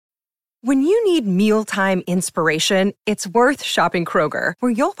When you need mealtime inspiration, it's worth shopping Kroger,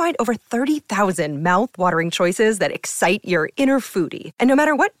 where you'll find over 30,000 mouth-watering choices that excite your inner foodie. And no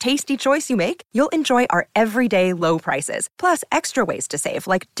matter what tasty choice you make, you'll enjoy our everyday low prices, plus extra ways to save,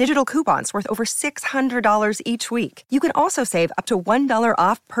 like digital coupons worth over $600 each week. You can also save up to $1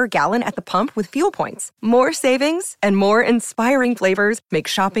 off per gallon at the pump with fuel points. More savings and more inspiring flavors make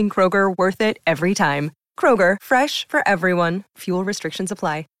shopping Kroger worth it every time. Kroger, fresh for everyone. Fuel restrictions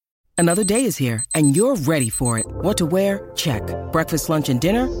apply. Another day is here, and you're ready for it. What to wear? Check. Breakfast, lunch, and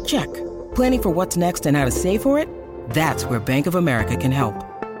dinner? Check. Planning for what's next and how to save for it? That's where Bank of America can help.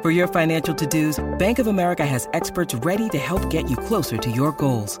 For your financial to-dos, Bank of America has experts ready to help get you closer to your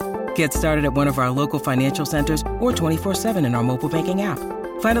goals. Get started at one of our local financial centers or 24/7 in our mobile banking app.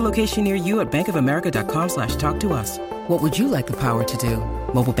 Find a location near you at bankofamerica.com/talktous. What would you like the power to do?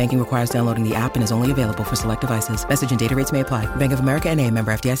 Mobile banking requires downloading the app and is only available for select devices. Message and data rates may apply. Bank of America N.A.,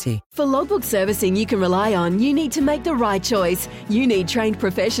 member FDIC. For logbook servicing you can rely on, you need to make the right choice. You need trained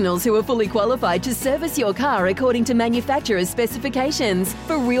professionals who are fully qualified to service your car according to manufacturer's specifications.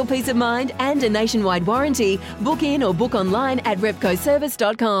 For real peace of mind and a nationwide warranty, book in or book online at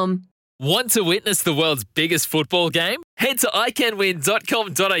repcoservice.com. Want to witness the world's biggest football game? Head to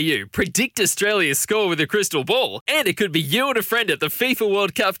iCanWin.com.au, predict Australia's score with a crystal ball, and it could be you and a friend at the FIFA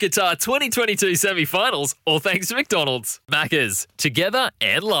World Cup Qatar 2022 semi-finals, all thanks to McDonald's. Maccas, together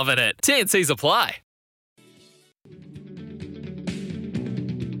and loving it. TNCs apply.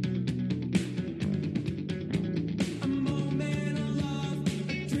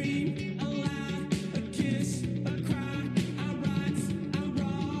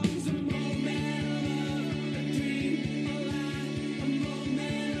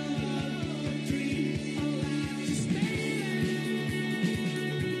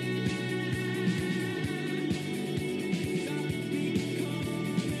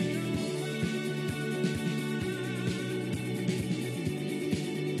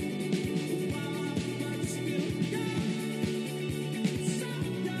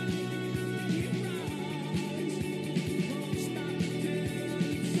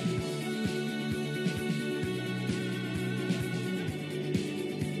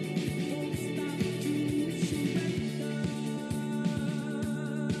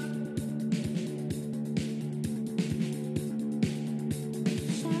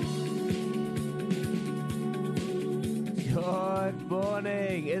 Good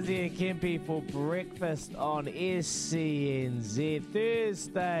morning, Izzy and Kempy for breakfast on SCNZ.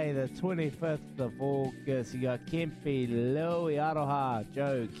 Thursday, the 25th of August. You got Kempy, Louie, Aroha,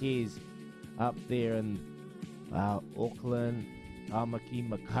 Joe, Kez up there in Auckland, Tamaki,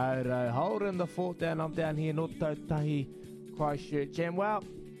 Makaurau, holding the fort down. I'm down here, Nototahi, Christchurch. And well,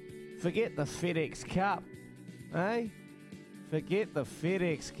 forget the FedEx Cup, eh? Forget the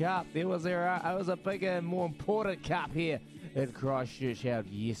FedEx Cup. There was a bigger and more important cup here in Christchurch held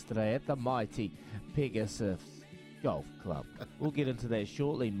yesterday at the mighty Pegasus Golf Club. We'll get into that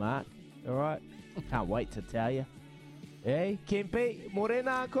shortly, Mark. All right? Can't wait to tell you. Hey, Kempe,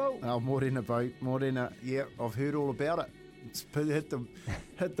 morena, uncle? Oh, morena, boat. Morena. Yeah, I've heard all about it. It's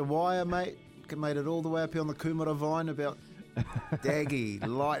hit the wire, mate. Made it all the way up here on the Kumara Vine about Daggy,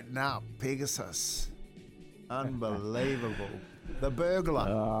 lighten up, Pegasus. Unbelievable. The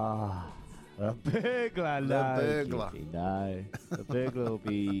burglar. The burglar. The burglar. No. The burglar will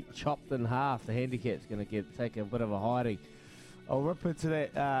be chopped in half. The handicap's going to take a bit of a hiding. I'll rip into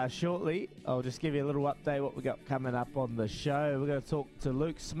that shortly. I'll just give you a little update what we got coming up on the show. We're going to talk to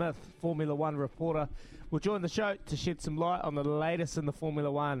Luke Smith, Formula One reporter. We'll join the show to shed some light on the latest in the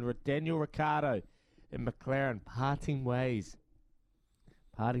Formula One. Daniel Ricciardo and McLaren parting ways.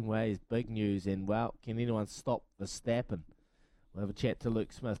 Parting ways, big news. And, well, can anyone stop Verstappen? We'll have a chat to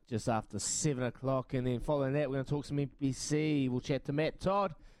Luke Smith just after 7 o'clock. And then following that, we're going to talk some NPC. We'll chat to Matt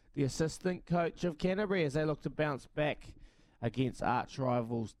Todd, the assistant coach of Canterbury, as they look to bounce back against arch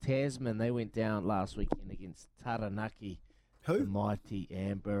rivals Tasman. They went down last weekend against Taranaki. Who? The mighty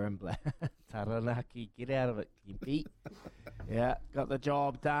Amber and Black. Taranaki, get out of it, Kimpy. Yeah, got the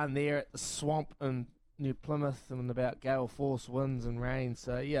job done there at the swamp in New Plymouth and about gale force winds and rain.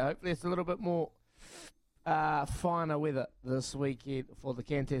 So, yeah, hopefully it's a little bit more finer weather this weekend for the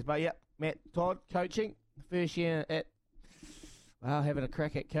Cantes. But, yeah, Matt Todd coaching. First year at, having a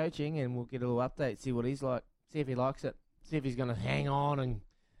crack at coaching, and we'll get a little update, see what he's like, see if he likes it, see if he's going to hang on and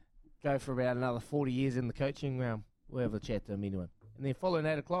go for about another 40 years in the coaching realm. We'll have a chat to him anyway. And then following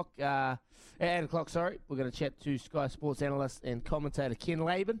 8 o'clock, we're going to chat to Sky Sports analyst and commentator Ken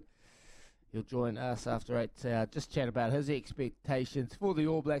Laban. He'll join us after 8 to just chat about his expectations for the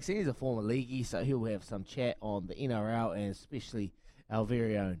All Blacks. He's a former leaguey, so he'll have some chat on the NRL and especially our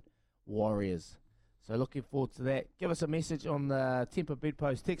very own Warriors. So looking forward to that. Give us a message on the Temper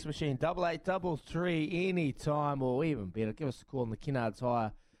Bedpost text machine, 8833 anytime, or even better, give us a call on the Kennards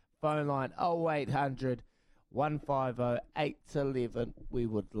Hire phone line, 0800 150 811. We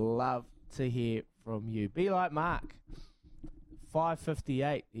would love to hear from you. Be like Mark.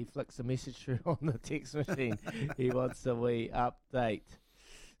 5:58. He flicks a message through on the text machine. He wants a wee update.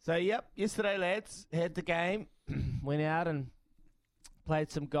 So, yesterday, lads, had the game. Went out and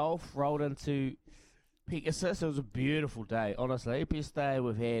played some golf. Rolled into Pegasus. It was a beautiful day, honestly. Best day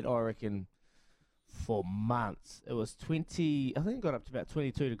we've had, I reckon, for months. It was 20, I think it got up to about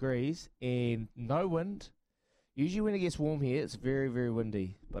 22 degrees and no wind. Usually when it gets warm here, it's very, very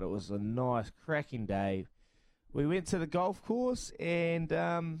windy. But it was a nice, cracking day. We went to the golf course and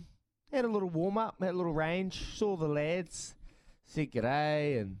had a little warm-up, had a little range, saw the lads, said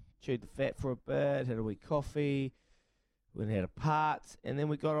g'day and chewed the fat for a bit, had a wee coffee, went and had a part, and then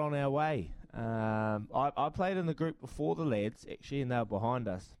we got on our way. I played in the group before the lads, actually, and they were behind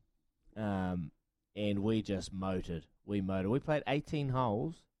us. And we just motored. We played 18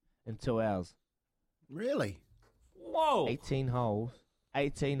 holes in 2 hours. Really? Whoa. 18 holes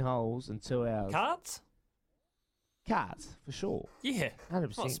in 2 hours. Carts? Carts, for sure. Yeah.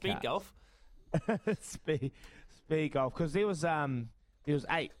 100% Not speed carts. golf. speed golf, because there was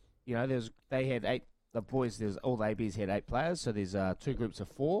 8. You know, they had 8. The boys, all the ABs had 8 players, so there's 2 groups of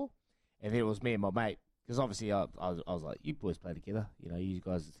 4, and then it was me and my mate. Because obviously I was like, you boys play together, you know, you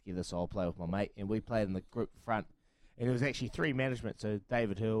guys are together, so I'll play with my mate, and we played in the group front, and there was actually 3 management, so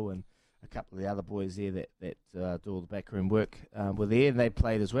David Hill and a couple of the other boys there that do all the backroom work were there, and they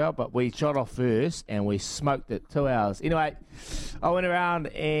played as well. But we shot off first, and we smoked it 2 hours. Anyway, I went around,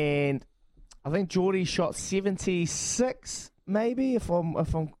 and I think Geordie shot 76, maybe, if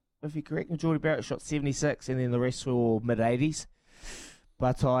you correct me. Geordie Barrett shot 76, and then the rest were all mid-80s.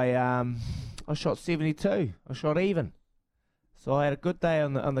 But I shot 72. I shot even. So I had a good day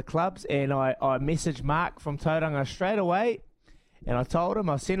on the clubs, and I messaged Mark from Tauranga straight away. And I told him,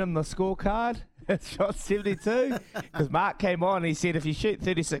 I sent him the scorecard, shot 72, because Mark came on and he said, if you shoot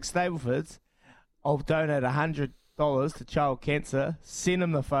 36 Staplefords, I'll donate $100 to Child Cancer. Send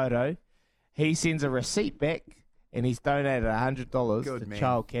him the photo. He sends a receipt back, and he's donated $100 to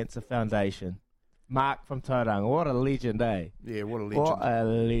Child Cancer Foundation. Mark from Tauranga. What a legend, eh? Yeah, what a legend. What a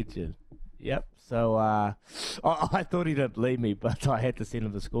legend. Yep. So I thought he didn't believe me, but I had to send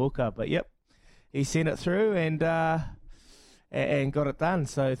him the scorecard. But, yep, he sent it through, and got it done.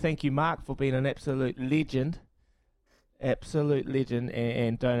 So thank you, Mark, for being an absolute legend. And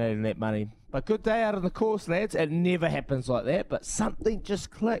donating that money. But good day out on the course, lads. It never happens like that, but something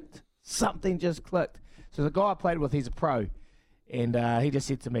just clicked. So the guy I played with, he's a pro, and he just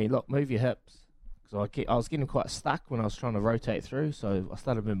said to me, look, move your hips. So I was getting quite stuck when I was trying to rotate through, so I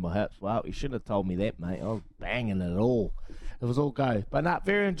started moving my hips. Well, you shouldn't have told me that, mate. I was banging it all. It was all go. But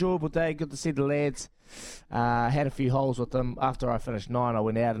very enjoyable day. Good to see the lads. Had a few holes with them. After I finished 9, I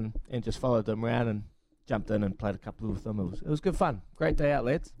went out and just followed them around and jumped in and played a couple with them. It was good fun. Great day out,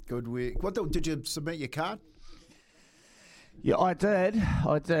 lads. Good work. Did you submit your card? Yeah, I did.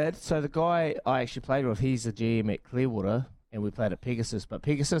 So the guy I actually played with, he's a GM at Clearwater, and we played at Pegasus. But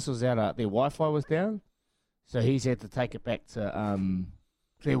Pegasus was out, their Wi-Fi was down, so he's had to take it back to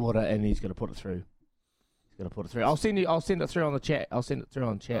Clearwater, and he's going to put it through. I'll send it through on the chat. I'll send it through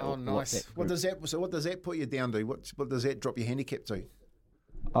on chat. Oh, nice. What does that put you down to? What does that drop your handicap to?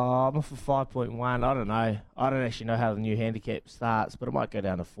 I'm off for 5.1. I don't know. I don't actually know how the new handicap starts, but it might go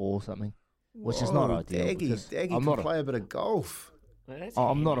down to 4 or something, which is not ideal. Daggy can play a bit of golf.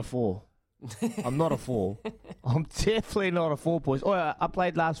 I'm not a 4. I'm not a 4. I'm definitely not a 4, boys. Oh, I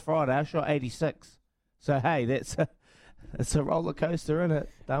played last Friday. I shot 86. So, hey, it's a roller coaster, isn't it?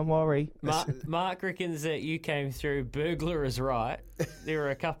 Don't worry. Mark reckons that you came through. Burglar is right. There were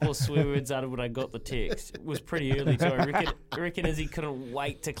a couple of swear words out of when I got the text. It was pretty early too. I reckon as he couldn't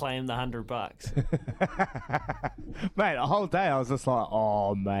wait to claim the $100. Mate, the whole day I was just like,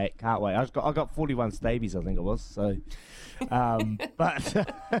 oh mate, can't wait. I got 41 stabies, I think it was. So, but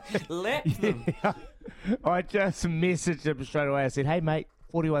let them. Yeah, I just messaged him straight away. I said, hey mate,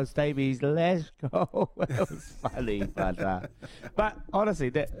 41 stabies, let's go. It was funny, but honestly,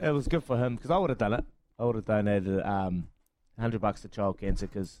 it was good for him because I would have done it. I would have donated $100 to Child Cancer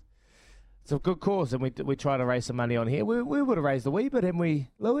because it's a good cause, and we try to raise some money on here. We would have raised a wee bit, haven't we,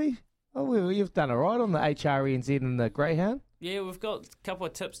 Louis? Oh, you've done all right on the HRNZ and the Greyhound. Yeah, we've got a couple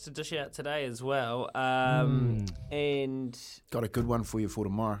of tips to dish out today as well, and got a good one for you for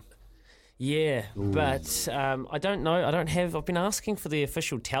tomorrow. Yeah, but I don't know. I've been asking for the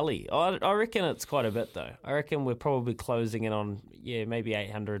official tally. I reckon it's quite a bit, though. I reckon we're probably closing in on, maybe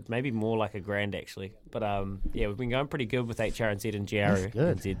 800, maybe more like $1,000, actually. But, we've been going pretty good with HRNZ and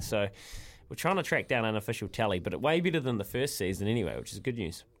GRNZ, so we're trying to track down an official tally, but it's way better than the first season anyway, which is good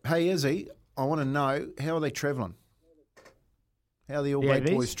news. Hey, Izzy, I want to know, how are they travelling? How are the All Black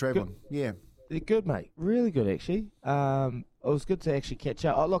boys travelling? Yeah. They're good, mate. Really good, actually. It was good to actually catch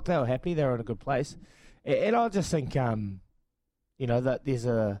up. Oh, look, they were happy. They were in a good place. And I just think, that there's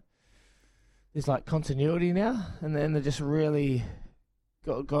like continuity now, and then they're just really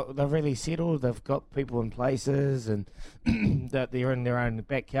they've really settled. They've got people in places, and that they're in their own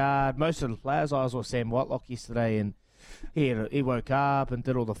backyard. Most of the players, I was with Sam Whitelock yesterday, and he woke up and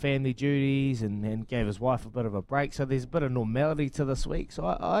did all the family duties and gave his wife a bit of a break. So there's a bit of normality to this week. So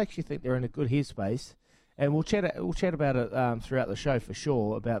I actually think they're in a good headspace. And we'll chat about it throughout the show for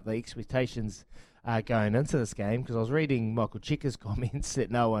sure, about the expectations going into this game, because I was reading Michael Cheika's comments that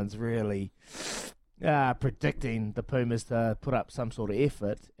no one's really predicting the Pumas to put up some sort of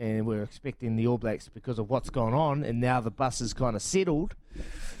effort, and we're expecting the All Blacks, because of what's gone on, and now the bus is kind of settled,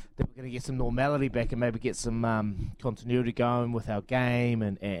 that we're going to get some normality back and maybe get some continuity going with our game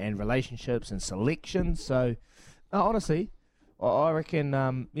and relationships and selection. So, honestly, I reckon,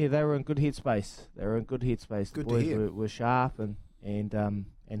 they were in good headspace. They were in good headspace. Good the boys to hear. Were sharp and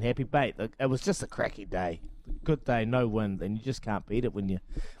happy. Mate, it was just a cracking day. Good day, no wind, and you just can't beat it when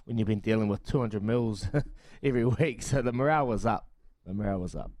you've been dealing with 200 mils every week. So the morale was up.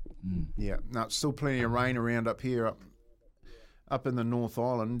 Yeah. No, still plenty of rain around up here, up in the North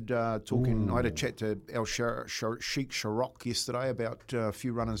Island. Talking, I had a chat to El Sheikh Sharok yesterday about a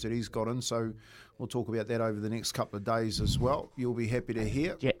few runners that he's got in. So we'll talk about that over the next couple of days as well. You'll be happy to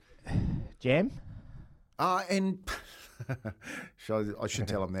hear. Jam? And I should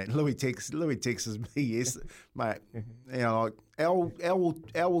tell him that. Louis texts me, yes, mate. Like Al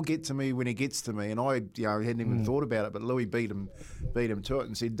will get to me when he gets to me, and I hadn't even thought about it, but Louis beat him to it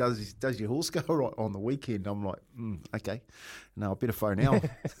and said, "Does your horse go right on the weekend?" I'm like, okay, no, I better phone Al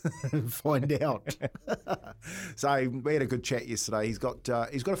and find out. So we had a good chat yesterday. He's got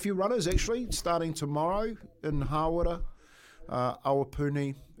a few runners actually starting tomorrow in Hawera.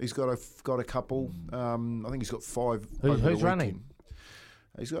 Awapuni, he's got a couple. I think he's got 5. Who's running?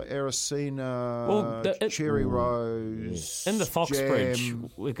 He's got Aracena, Cherry Rose. In the Foxbridge,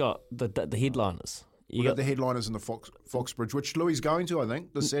 we've got the headliners. We've got the headliners in the Foxbridge, which Louis is going to, I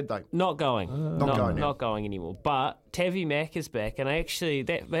think, this Saturday. Not going. Not going anymore. But Tavi Mack is back, and actually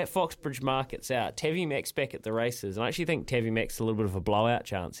that Foxbridge market's out. Tavi Mack's back at the races, and I actually think Tavi Mack's a little bit of a blowout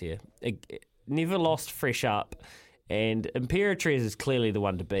chance here. It never lost fresh up. And Imperatriz is clearly the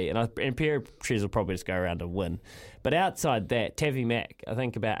one to beat. And Imperatriz will probably just go around and win. But outside that, Tavi Mack, I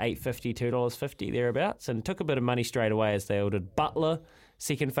think about $8.50, $2.50, thereabouts. And took a bit of money straight away as they ordered Butler,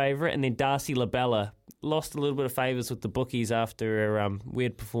 second favourite. And then Darcy Labella lost a little bit of favours with the bookies after her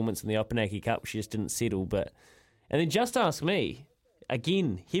weird performance in the Opanaki Cup. She just didn't settle. And then just ask me,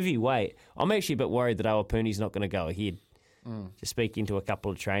 again, heavyweight. I'm actually a bit worried that Awapuni's not going to go ahead. Just speaking to a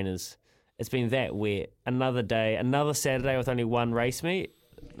couple of trainers. It's been that wet. Another day, another Saturday with only one race meet.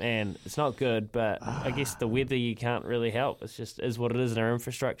 Man, it's not good, but I guess the weather you can't really help. It's just is what it is, and our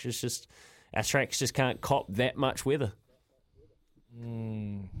infrastructure is just, our tracks just can't cop that much weather.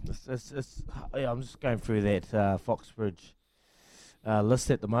 I'm just going through that Foxbridge list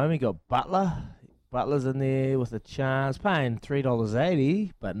at the moment. You got Butler. Butler's in there with a chance, paying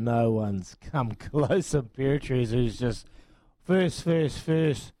 $3.80, but no one's come close to Imperatriz, who's just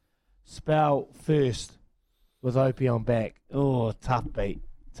first. Spell first with Opie on back. Oh, tough beat.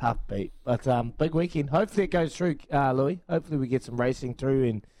 But big weekend. Hopefully it goes through, Louis. Hopefully we get some racing through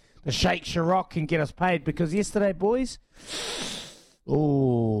and the Sheikh Sharok can get us paid, because yesterday, boys,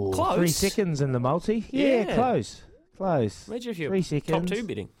 close. 3 seconds in the multi. Yeah, close. Imagine if you're 3 seconds. top 2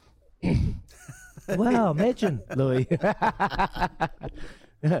 bidding. Wow, imagine, Louis.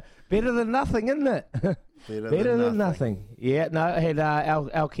 Better than nothing, isn't it? Better than nothing. Yeah, no, I had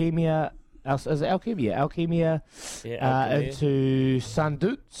Alchemia. Is it Alchemia? Alchemia into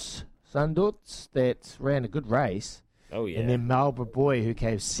Sundutz that ran a good race. Oh, yeah. And then Marlborough Boy, who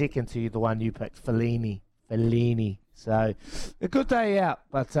came second to the one you picked, Fellini. So, a good day out,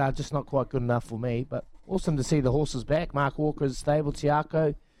 but just not quite good enough for me. But awesome to see the horses back. Mark Walker's stable,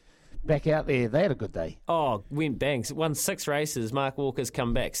 Tiako, back out there. They had a good day. Oh, went bangs. Won 6 races. Mark Walker's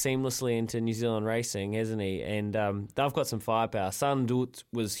come back seamlessly into New Zealand racing, hasn't he? And they've got some firepower. Sundut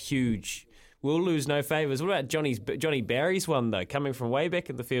was huge. We'll lose no favours. What about Johnny Barry's one, though? Coming from way back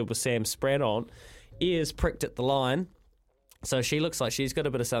in the field with Sam Spratt on. Ears pricked at the line. So she looks like she's got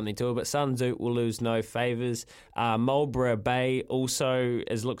a bit of something to her, but Sun Tzu will lose no favours. Marlborough Bay also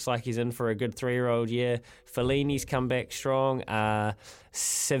looks like he's in for a good 3-year-old year. Fellini's come back strong.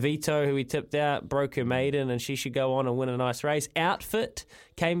 Savito, who we tipped out, broke her maiden, and she should go on and win a nice race. Outfit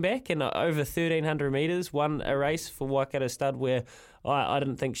came back and over 1,300 metres, won a race for Waikato Stud where I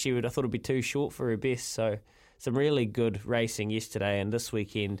didn't think she would. I thought it'd be too short for her best. So some really good racing yesterday, and this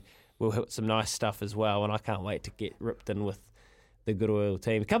weekend we'll hit some nice stuff as well, and I can't wait to get ripped in with the Good Oil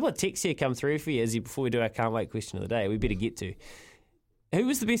team. A couple of texts here come through for you, Izzy, before we do our can't wait question of the day. We better get to. Who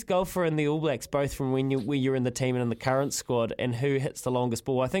was the best golfer in the All Blacks, both from when you're in the team and in the current squad, and who hits the longest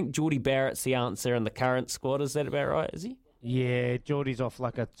ball? I think Geordie Barrett's the answer in the current squad. Is that about right, is he? Yeah, Geordie's off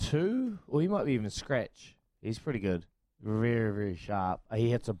like a 2, or he might be even scratch. He's pretty good. Very, very sharp.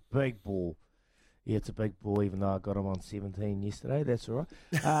 He hits a big ball. He hits a big ball, even though I got him on 17 yesterday. That's all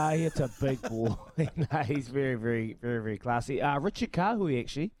right. He hits a big ball. No, he's very, very, very, very classy. Richard Kahui,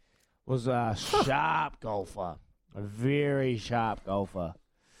 actually, was a sharp golfer. A very sharp golfer.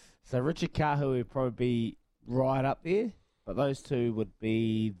 So Richard Kahui would probably be right up there, but those two would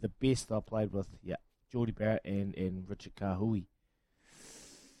be the best I played with. Yeah, Geordie Barrett and Richard Kahui.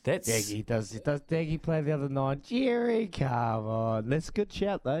 That's Daggy does Daggy play the other 9? Jerry, come on. That's a good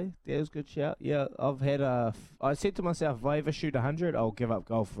shout though. That was a good shout. Yeah, I said to myself, if I ever shoot 100, I'll give up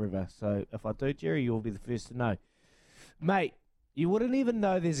golf forever. So if I do, Jerry, you'll be the first to know. Mate, you wouldn't even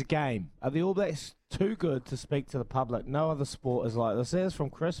know there's a game. Are the All Blacks too good to speak to the public? No other sport is like this. That's from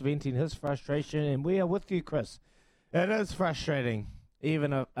Chris venting his frustration, and we are with you, Chris. It is frustrating.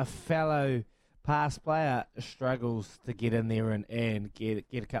 Even a fellow past player struggles to get in there and get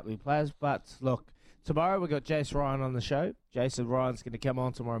a couple of players. But look, tomorrow we've got Jason Ryan on the show. Jason Ryan's going to come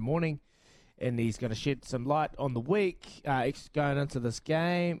on tomorrow morning, and he's going to shed some light on the week going into this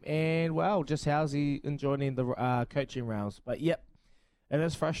game, and, well, just how's he enjoying the coaching rounds. But, yep, it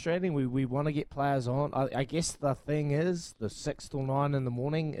is frustrating. We want to get players on. I guess the thing is the 6 till 9 in the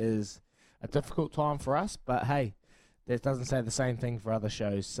morning is a difficult time for us, but, hey, that doesn't say the same thing for other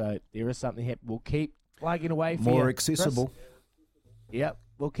shows, so there is something happening. We'll keep plugging away for more you, accessible. Chris. Yep,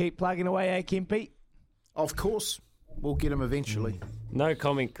 we'll keep plugging away, Kempy? Of course. We'll get him eventually. No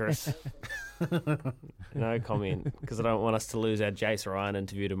comment, Chris. No comment, because I don't want us to lose our Jason Ryan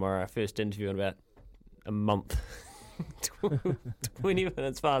interview tomorrow. Our first interview in about a month. 20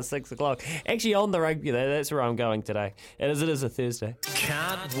 minutes past 6 o'clock. Actually, on the rugby, though, that's where I'm going today. As it is a Thursday.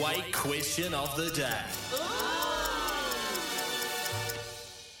 Can't wait question of the day.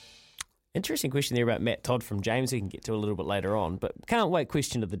 Interesting question there about Matt Todd from James we can get to a little bit later on. But can't wait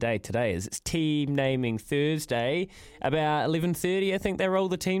question of the day today is it's Team Naming Thursday. About 11:30, I think they roll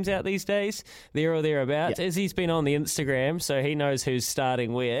the teams out these days. There or thereabouts. Yep. Izzy's been on the Instagram, so he knows who's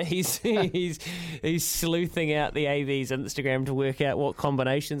starting where. He's sleuthing out the AV's Instagram to work out what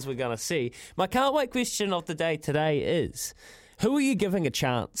combinations we're going to see. My can't wait question of the day today is, who are you giving a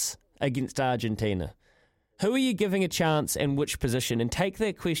chance against Argentina? Who are you giving a chance and which position? And take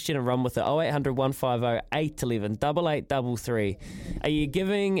that question and run with it. 0800 150 811 8833. Are you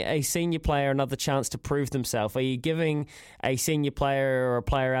giving a senior player another chance to prove themselves? Are you giving a senior player or a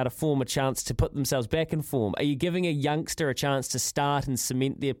player out of form a chance to put themselves back in form? Are you giving a youngster a chance to start and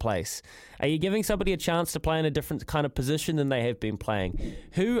cement their place? Are you giving somebody a chance to play in a different kind of position than they have been playing?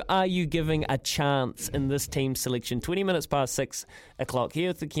 Who are you giving a chance in this team selection? 20 minutes past 6 o'clock here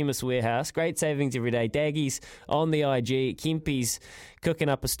at the Chemist Warehouse. Great savings every day. Daggy's on the IG. Kempy's cooking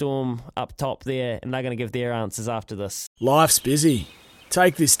up a storm up top there, and they're going to give their answers after this. Life's busy.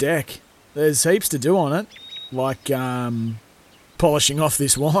 Take this deck. There's heaps to do on it, like polishing off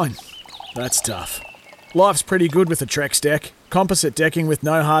this wine. That's tough. Life's pretty good with a Trex deck. Composite decking with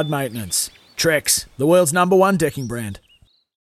no hard maintenance. Trex, the world's #1 decking brand.